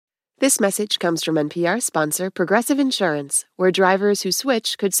This message comes from NPR sponsor Progressive Insurance, where drivers who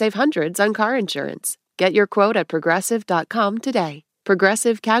switch could save hundreds on car insurance. Get your quote at progressive.com today.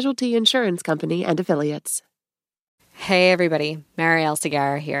 Progressive Casualty Insurance Company and Affiliates. Hey everybody, Marielle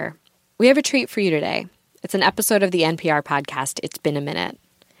Segarra here. We have a treat for you today. It's an episode of the NPR podcast, It's Been a Minute.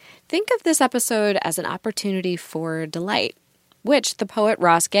 Think of this episode as an opportunity for delight, which the poet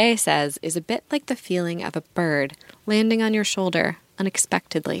Ross Gay says is a bit like the feeling of a bird landing on your shoulder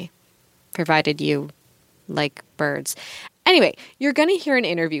unexpectedly, provided you like birds. Anyway, you're going to hear an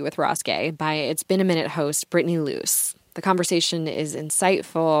interview with Ross Gay by It's Been a Minute host Brittany Luce. The conversation is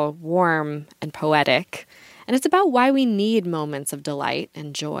insightful, warm, and poetic, and it's about why we need moments of delight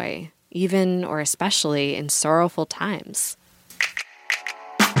and joy, even or especially in sorrowful times.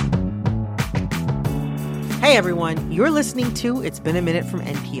 Hey everyone, you're listening to It's Been a Minute from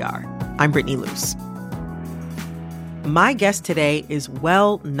NPR. I'm Brittany Luce. My guest today is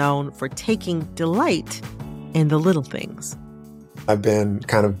well known for taking delight in the little things. I've been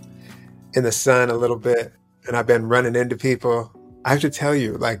kind of in the sun a little bit, and I've been running into people. I have to tell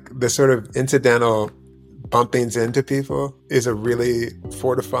you, like, the sort of incidental bumpings into people is a really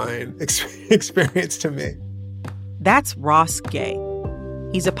fortifying experience to me. That's Ross Gay.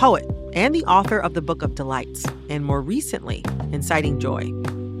 He's a poet and the author of the Book of Delights, and more recently, Inciting Joy.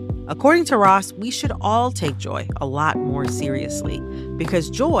 According to Ross, we should all take joy a lot more seriously because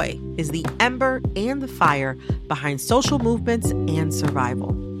joy is the ember and the fire behind social movements and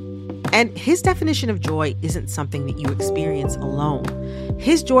survival. And his definition of joy isn't something that you experience alone.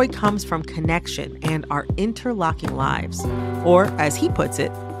 His joy comes from connection and our interlocking lives, or as he puts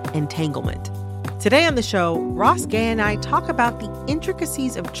it, entanglement. Today on the show, Ross Gay and I talk about the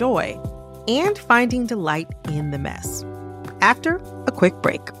intricacies of joy and finding delight in the mess. After a quick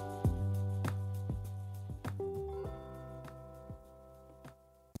break.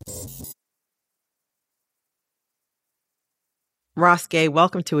 Ross Gay,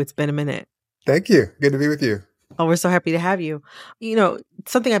 welcome to It's Been a Minute. Thank you. Good to be with you. Oh, we're so happy to have you. You know,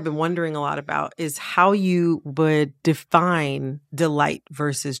 something I've been wondering a lot about is how you would define delight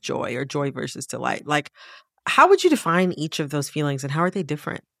versus joy or joy versus delight. Like, how would you define each of those feelings and how are they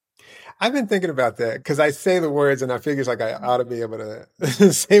different? I've been thinking about that because I say the words and I figure like I ought to be able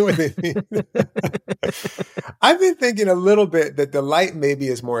to say what they mean. I've been thinking a little bit that delight maybe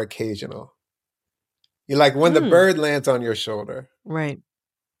is more occasional. You like when the bird lands on your shoulder. Right.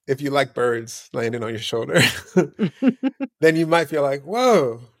 If you like birds landing on your shoulder, then you might feel like,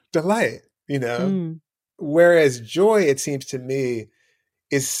 whoa, delight, you know? Whereas joy, it seems to me,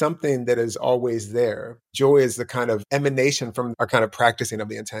 is something that is always there. Joy is the kind of emanation from our kind of practicing of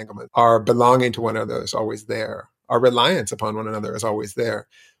the entanglement. Our belonging to one another is always there. Our reliance upon one another is always there.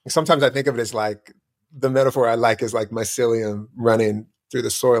 Sometimes I think of it as like, the metaphor I like is like mycelium running through the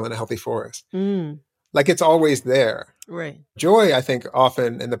soil in a healthy forest. Like it's always there. Right. Joy, I think,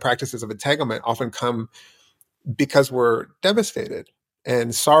 often in the practices of entanglement often come because we're devastated,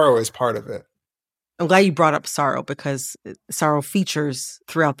 and sorrow is part of it. I'm glad you brought up sorrow because sorrow features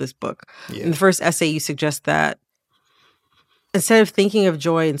throughout this book. Yeah. In the first essay, you suggest that instead of thinking of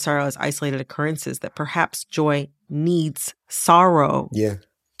joy and sorrow as isolated occurrences, that perhaps joy needs sorrow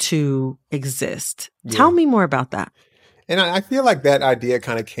to exist. Yeah. Tell me more about that. And I feel like that idea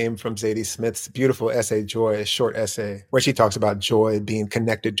kind of came from Zadie Smith's beautiful essay, Joy, a short essay, where she talks about joy being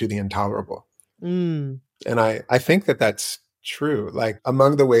connected to the intolerable. And I think that that's true. Like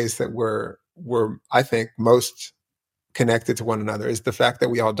among the ways that we're, I think, most connected to one another is the fact that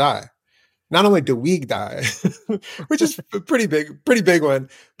we all die. Not only do we die, which is a pretty big one,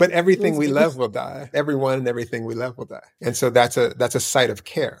 but everything we love will die. Everyone and everything we love will die. And so that's a site of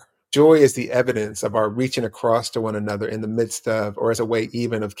care. Joy is the evidence of our reaching across to one another in the midst of, or as a way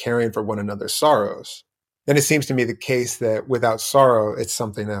even of caring for one another's sorrows. And it seems to me the case that without sorrow, it's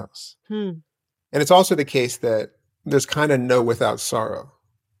something else. And it's also the case that there's kind of no without sorrow.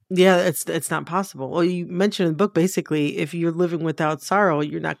 Yeah, it's not possible. Well, you mentioned in the book, basically, if you're living without sorrow,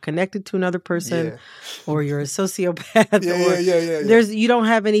 you're not connected to another person or you're a sociopath. You don't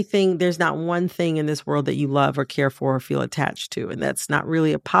have anything. There's not one thing in this world that you love or care for or feel attached to. And that's not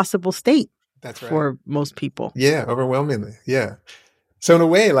really a possible state for most people. Yeah, overwhelmingly. Yeah. So in a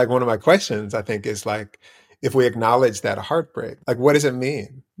way, like one of my questions, I think, is like, if we acknowledge that heartbreak, like what does it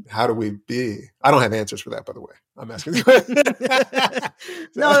mean? How do we be? I don't have answers for that, by the way. I'm asking the question.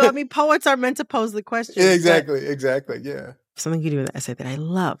 No, I mean, poets are meant to pose the question. Exactly, yeah. Something you do in the essay that I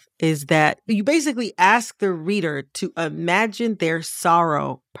love is that you basically ask the reader to imagine their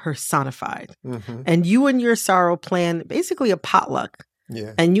sorrow personified. And you and your sorrow plan basically a potluck.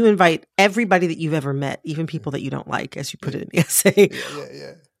 Yeah. And you invite everybody that you've ever met, even people that you don't like, as you put it in the essay,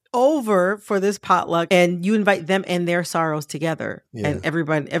 over for this potluck and you invite them and their sorrows together, and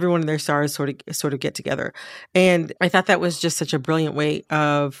everyone in their sorrows sort of get together. And I thought that was just such a brilliant way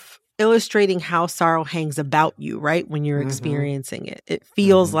of illustrating how sorrow hangs about you, right? When you're experiencing it, it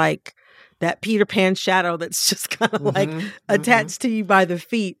feels like that Peter Pan shadow that's just kind of like attached to you by the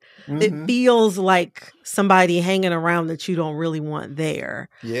feet. It feels like somebody hanging around that you don't really want there.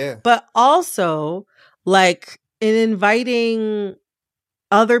 Yeah. But also, like, in inviting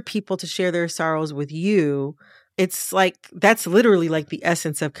other people to share their sorrows with you, it's like, that's literally like the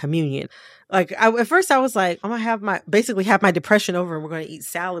essence of communion. Like, at first I was like, I'm going to basically have my depression over and we're going to eat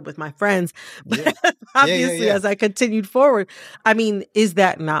salad with my friends. But obviously, as I continued forward, I mean, is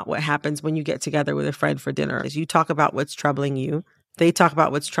that not what happens when you get together with a friend for dinner? Is you talk about what's troubling you, they talk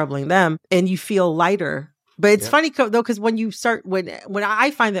about what's troubling them, and you feel lighter. But it's funny though, because when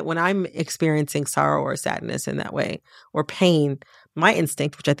I find that when I'm experiencing sorrow or sadness in that way, or pain, my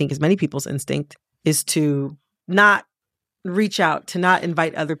instinct, which I think is many people's instinct, is to not reach out, to not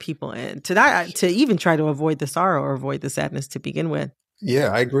invite other people in, to even try to avoid the sorrow or avoid the sadness to begin with. Yeah,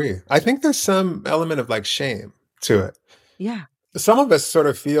 I agree. I think there's some element of like shame to it. Yeah. Some of us sort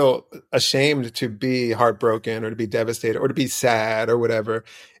of feel ashamed to be heartbroken or to be devastated or to be sad or whatever.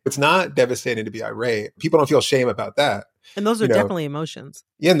 It's not devastating to be irate. People don't feel shame about that. And those are definitely emotions.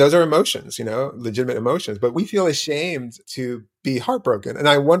 Yeah, and those are emotions, legitimate emotions. But we feel ashamed to be heartbroken. And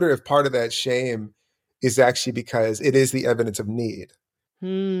I wonder if part of that shame is actually because it is the evidence of need.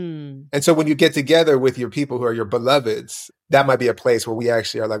 And so when you get together with your people who are your beloveds, that might be a place where we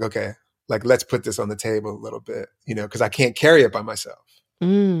actually are like, okay, like, let's put this on the table a little bit, because I can't carry it by myself.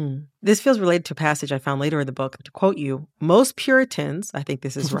 This feels related to a passage I found later in the book. To quote you, most Puritans, I think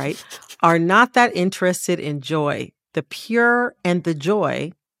this is right, are not that interested in joy. The pure and the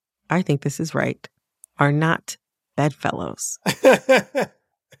joy, I think this is right, are not bedfellows.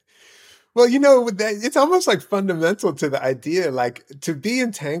 Well, it's almost like fundamental to the idea, like, to be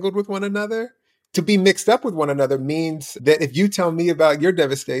entangled with one another, to be mixed up with one another means that if you tell me about your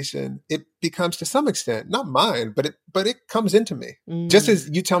devastation, it becomes to some extent, not mine, but it comes into me. Just as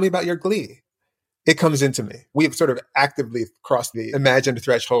you tell me about your glee, it comes into me. We've sort of actively crossed the imagined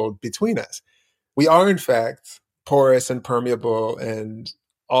threshold between us. We are, in fact, porous and permeable and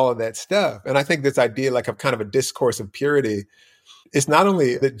all of that stuff. And I think this idea, like, of kind of a discourse of purity, it's not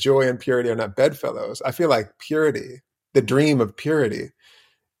only that joy and purity are not bedfellows. I feel like purity, the dream of purity,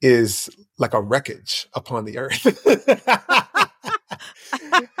 is like a wreckage upon the earth.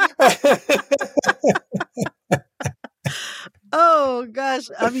 Oh, gosh.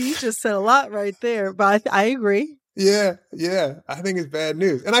 I mean, you just said a lot right there, but I agree. Yeah. I think it's bad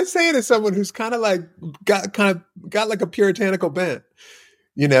news. And I say it as someone who's kind of like got like a puritanical bent,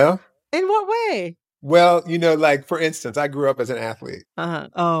 In what way? Well, like, for instance, I grew up as an athlete.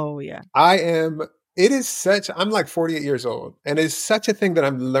 Oh, yeah. I'm like 48 years old, and it's such a thing that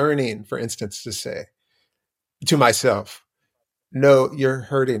I'm learning, for instance, to say to myself, no, you're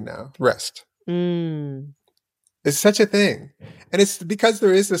hurting now, rest. It's such a thing. And it's because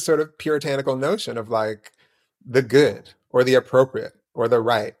there is this sort of puritanical notion of like the good or the appropriate or the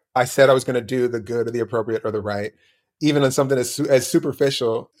right. I said I was going to do the good or the appropriate or the right, even on something as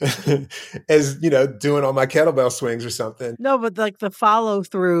superficial as, doing all my kettlebell swings or something. No, but like the follow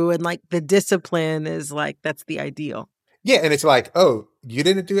through and like the discipline is like, that's the ideal. Yeah. And it's like, oh, you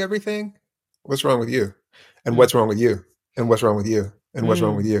didn't do everything? What's wrong with you? And what's wrong with you? And what's wrong with you? And what's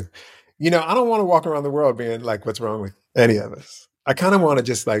wrong with you? I don't want to walk around the world being like, what's wrong with any of us? I kind of want to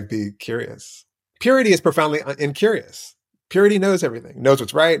just like be curious. Purity is profoundly incurious. Purity knows everything, knows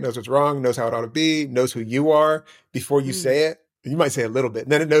what's right, knows what's wrong, knows how it ought to be, knows who you are before you say it. You might say a little bit,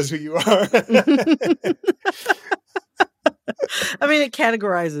 and then it knows who you are. I mean, it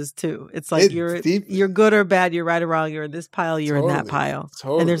categorizes too. It's like you're good or bad, you're right or wrong, you're in this pile, you're in that pile.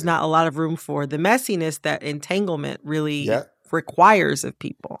 Totally. And there's not a lot of room for the messiness that entanglement really requires of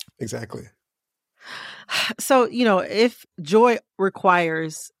people. Exactly. So, if joy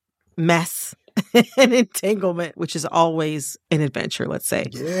requires mess and entanglement, which is always an adventure, let's say.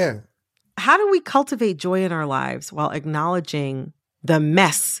 Yeah. How do we cultivate joy in our lives while acknowledging the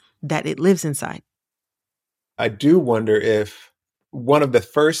mess that it lives inside? I do wonder if one of the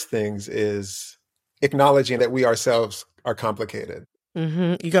first things is acknowledging that we ourselves are complicated.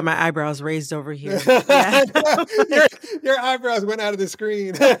 You got my eyebrows raised over here. Your eyebrows went out of the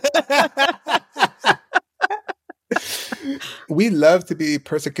screen. We love to be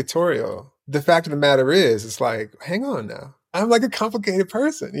persecutorial. The fact of the matter is, it's like, hang on now. I'm like a complicated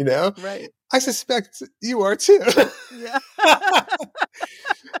person, Right. I suspect you are too. Yeah.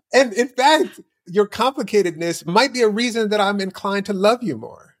 And in fact, your complicatedness might be a reason that I'm inclined to love you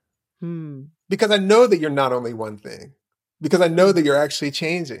more. Because I know that you're not only one thing. Because I know that you're actually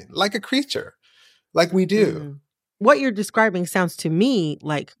changing like a creature, like we do. What you're describing sounds to me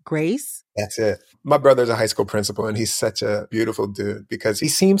like grace. That's it. My brother's a high school principal, and he's such a beautiful dude because he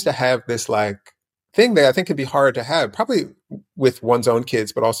seems to have this like thing that I think could be hard to have, probably with one's own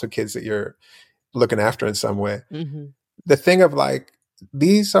kids, but also kids that you're looking after in some way. The thing of like,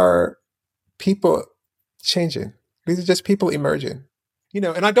 these are people changing. These are just people emerging,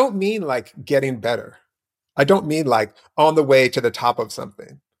 and I don't mean like getting better. I don't mean like on the way to the top of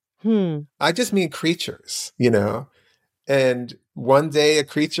something. I just mean creatures, and one day a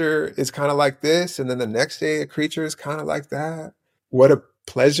creature is kind of like this. And then the next day a creature is kind of like that. What a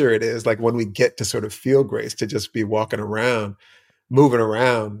pleasure it is. Like when we get to sort of feel grace, to just be walking around, moving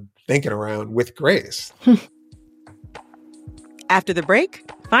around, thinking around with grace. After the break,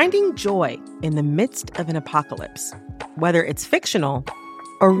 finding joy in the midst of an apocalypse, whether it's fictional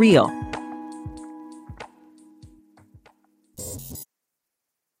or real.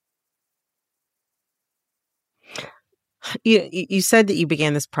 You said that you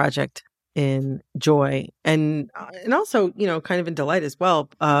began this project in joy and also, kind of in delight as well,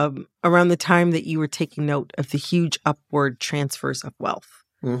 around the time that you were taking note of the huge upward transfers of wealth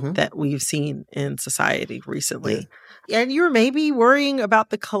that we've seen in society recently. Yeah. And you were maybe worrying about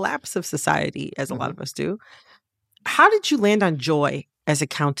the collapse of society, as a lot of us do. How did you land on joy as a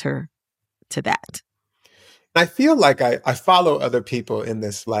counter to that? I feel like I follow other people in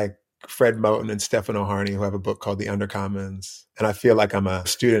this, like Fred Moten and Stefano Harney, who have a book called The Undercommons. And I feel like I'm a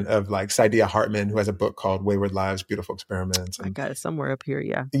student of like Saidiya Hartman, who has a book called Wayward Lives, Beautiful Experiments. And I got it somewhere up here,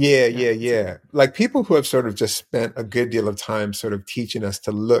 yeah. Yeah. Like people who have sort of just spent a good deal of time sort of teaching us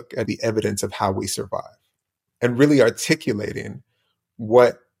to look at the evidence of how we survive and really articulating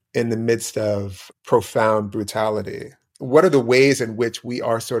what, in the midst of profound brutality, what are the ways in which we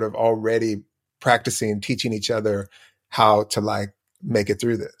are sort of already practicing, teaching each other how to like make it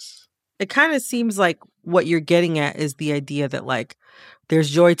through this. It kind of seems like what you're getting at is the idea that like there's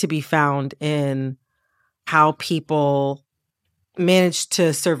joy to be found in how people manage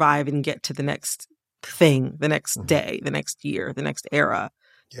to survive and get to the next thing, the next day, the next year, the next era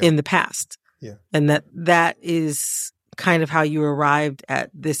in the past. Yeah. And that is kind of how you arrived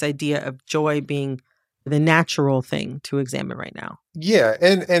at this idea of joy being the natural thing to examine right now. Yeah.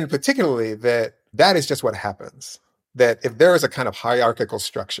 And particularly that is just what happens. That if there is a kind of hierarchical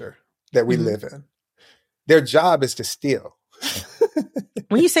structure that we live in, their job is to steal.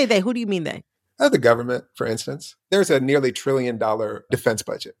 When you say they, who do you mean they? The government, for instance. There's a nearly $1 trillion defense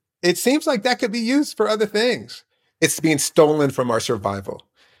budget. It seems like that could be used for other things. It's being stolen from our survival.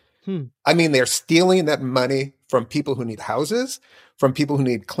 I mean, they're stealing that money from people who need houses, from people who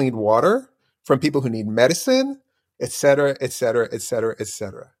need clean water, from people who need medicine, et cetera, et cetera, et cetera, et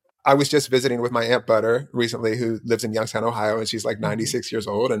cetera. I was just visiting with my Aunt Butter recently, who lives in Youngstown, Ohio, and she's like 96 years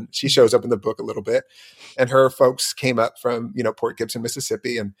old. And she shows up in the book a little bit. And her folks came up from, Port Gibson,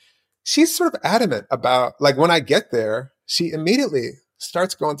 Mississippi. And she's sort of adamant about, like, when I get there, she immediately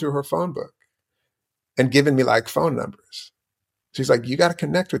starts going through her phone book and giving me like phone numbers. She's like, you got to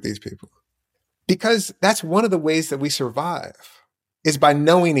connect with these people. Because that's one of the ways that we survive, is by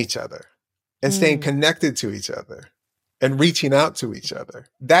knowing each other and staying connected to each other. And reaching out to each other.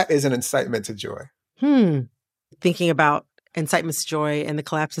 That is an incitement to joy. Thinking about incitements to joy and the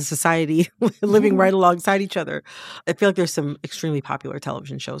collapse of society living right alongside each other. I feel like there's some extremely popular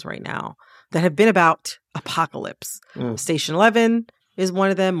television shows right now that have been about apocalypse. Station 11 is one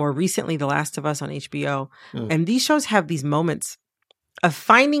of them. More recently, The Last of Us on HBO. And these shows have these moments of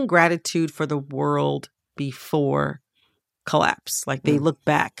finding gratitude for the world before collapse. Like they look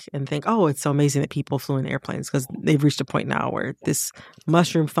back and think, oh, it's so amazing that people flew in airplanes, because they've reached a point now where this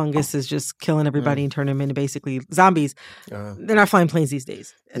mushroom fungus is just killing everybody and turning them into basically zombies. They're not flying planes these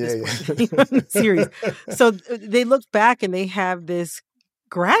days at this point in the series. So they look back and they have this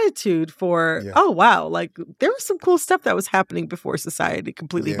gratitude for, oh, wow, like there was some cool stuff that was happening before society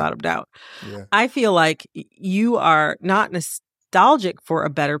completely bottomed out. I feel like you are not nostalgic for a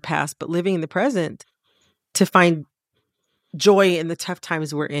better past, but living in the present to find joy in the tough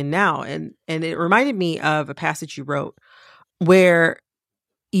times we're in now. And it reminded me of a passage you wrote where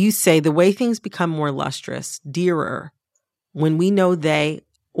you say the way things become more lustrous, dearer, when we know they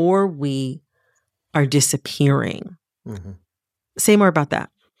or we are disappearing. Say more about that.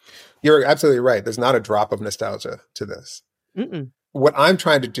 You're absolutely right. There's not a drop of nostalgia to this. What I'm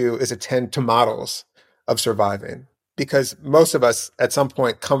trying to do is attend to models of surviving, because most of us at some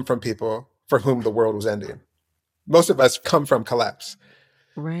point come from people for whom the world was ending. Most of us come from collapse.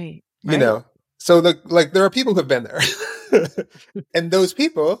 Right. You know, so there are people who've been there. And those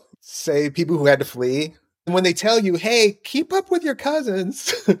people, say people who had to flee. And when they tell you, hey, keep up with your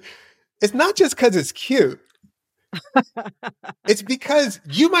cousins, it's not just because it's cute. It's because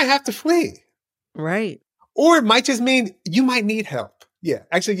you might have to flee. Right. Or it might just mean you might need help. Yeah,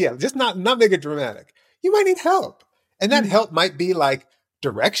 actually, yeah, just not make it dramatic. You might need help. And that help might be like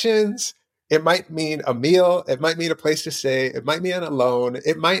directions. It might mean a meal. It might mean a place to stay. It might mean a loan.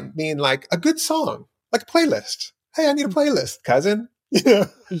 It might mean like a good song, like a playlist. Hey, I need a playlist, cousin. You know,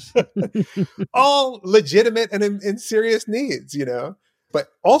 all legitimate and in serious needs, you know, but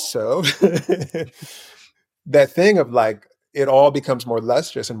also that thing of like, it all becomes more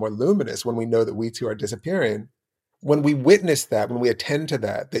lustrous and more luminous when we know that we two are disappearing. When we witness that, when we attend to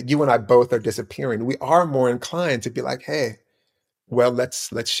that you and I both are disappearing, we are more inclined to be like, hey, well,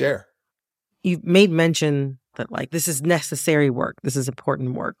 let's share. You've made mention that like, this is necessary work. This is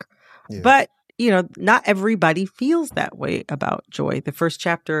important work. Yeah. But you know, not everybody feels that way about joy. The first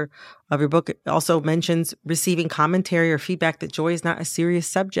chapter of your book also mentions receiving commentary or feedback that joy is not a serious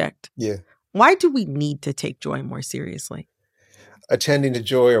subject. Yeah. Why do we need to take joy more seriously? Attending to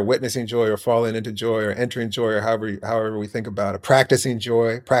joy or witnessing joy or falling into joy or entering joy or however we think about it, practicing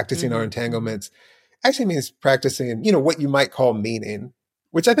joy, practicing our entanglements, actually means practicing, you know, what you might call meaning,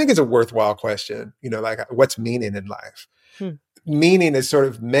 which I think is a worthwhile question. You know, like what's meaning in life? Meaning is sort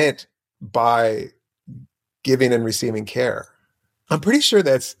of meant by giving and receiving care. I'm pretty sure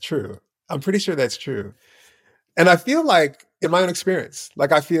that's true. And I feel like in my own experience,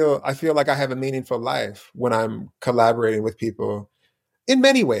 like I feel like I have a meaningful life when I'm collaborating with people in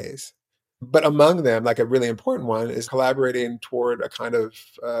many ways. But among them, like a really important one is collaborating toward a kind of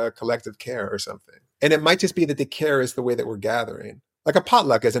collective care or something. And it might just be that the care is the way that we're gathering. Like a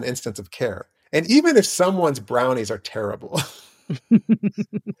potluck is an instance of care. And even if someone's brownies are terrible,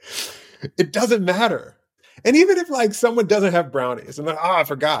 it doesn't matter. And even if like someone doesn't have brownies and like, I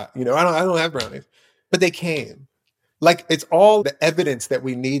forgot, you know, I don't have brownies, but they came. Like it's all the evidence that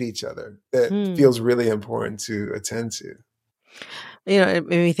we need each other that feels really important to attend to. You know, it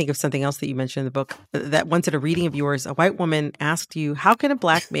made me think of something else that you mentioned in the book, that once at a reading of yours, a white woman asked you, how can a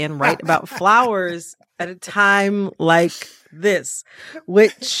Black man write about flowers at a time like this?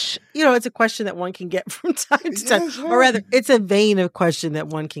 Which, you know, it's a question that one can get from time to time. Or rather, it's a vein of question that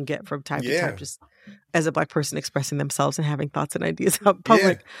one can get from time to time, just as a Black person expressing themselves and having thoughts and ideas out in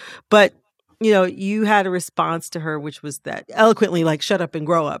public. But, you know, you had a response to her, which was that eloquently, like, shut up and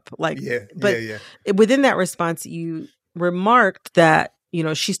grow up. Like, within that response, you remarked that, you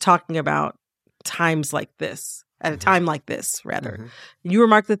know, she's talking about times like this, at a time like this, rather. You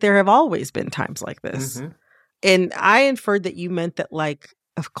remarked that there have always been times like this. And I inferred that you meant that, like,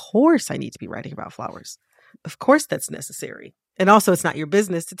 of course I need to be writing about flowers. Of course that's necessary. And also it's not your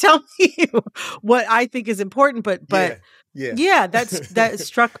business to tell me what I think is important, but that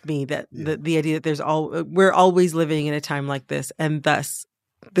struck me, that the idea that we're always living in a time like this, and thus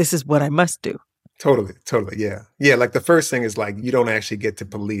this is what I must do. Totally. Yeah. Yeah. Like the first thing is like, you don't actually get to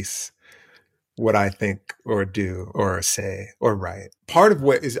police what I think or do or say or write. Part of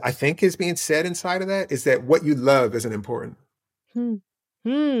what I think is being said inside of that is that what you love isn't important.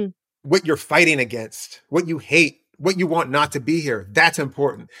 What you're fighting against, what you hate, what you want not to be here, that's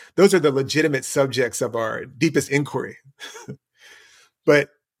important. Those are the legitimate subjects of our deepest inquiry. But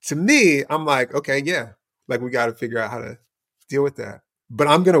to me, I'm like, okay, yeah, like we got to figure out how to deal with that. But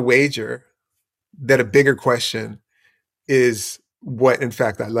I'm going to wager that a bigger question is what, in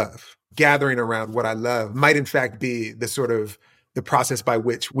fact, I love. Gathering around what I love might, in fact, be the sort of the process by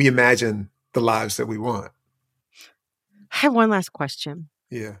which we imagine the lives that we want. I have one last question.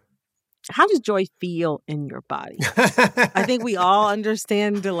 Yeah. How does joy feel in your body? I think we all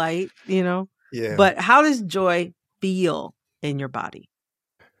understand delight, you know? Yeah. But how does joy feel in your body?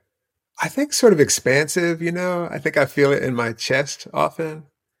 I think sort of expansive, you know? I think I feel it in my chest often.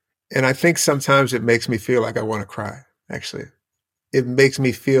 And I think sometimes it makes me feel like I want to cry, actually. It makes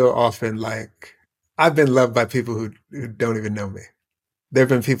me feel often like I've been loved by people who don't even know me. There have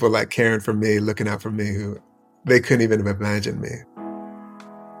been people like caring for me, looking out for me, who they couldn't even have imagined me.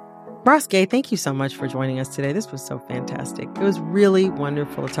 Ross Gay, thank you so much for joining us today. This was so fantastic. It was really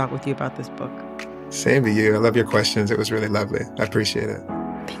wonderful to talk with you about this book. Same to you. I love your questions. It was really lovely. I appreciate it.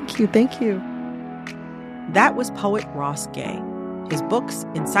 Thank you. That was poet Ross Gay. His books,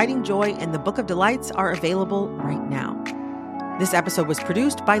 Inciting Joy and The Book of Delights, are available right now. This episode was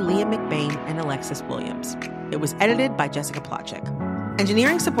produced by Liam McBain and Alexis Williams. It was edited by Jessica Plotchik.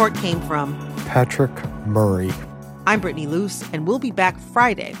 Engineering support came from Patrick Murray. I'm Brittany Luce, and we'll be back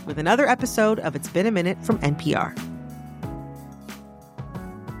Friday with another episode of It's Been a Minute from NPR.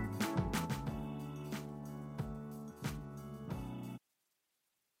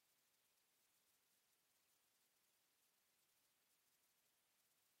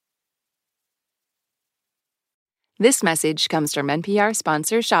 This message comes from NPR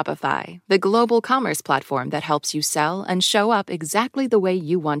sponsor Shopify, the global commerce platform that helps you sell and show up exactly the way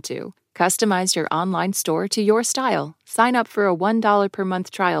you want to. Customize your online store to your style. Sign up for a $1 per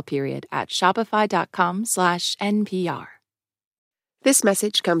month trial period at shopify.com/NPR. This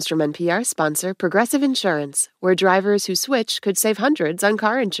message comes from NPR sponsor Progressive Insurance, where drivers who switch could save hundreds on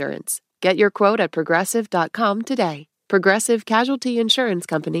car insurance. Get your quote at progressive.com today. Progressive Casualty Insurance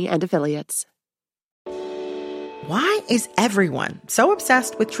Company and Affiliates. Why is everyone so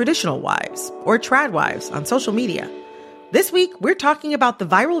obsessed with traditional wives or trad wives on social media? This week, we're talking about the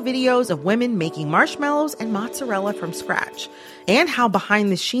viral videos of women making marshmallows and mozzarella from scratch, and how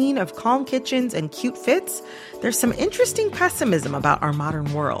behind the sheen of calm kitchens and cute fits, there's some interesting pessimism about our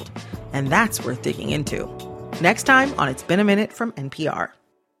modern world. And that's worth digging into. Next time on It's Been a Minute from NPR.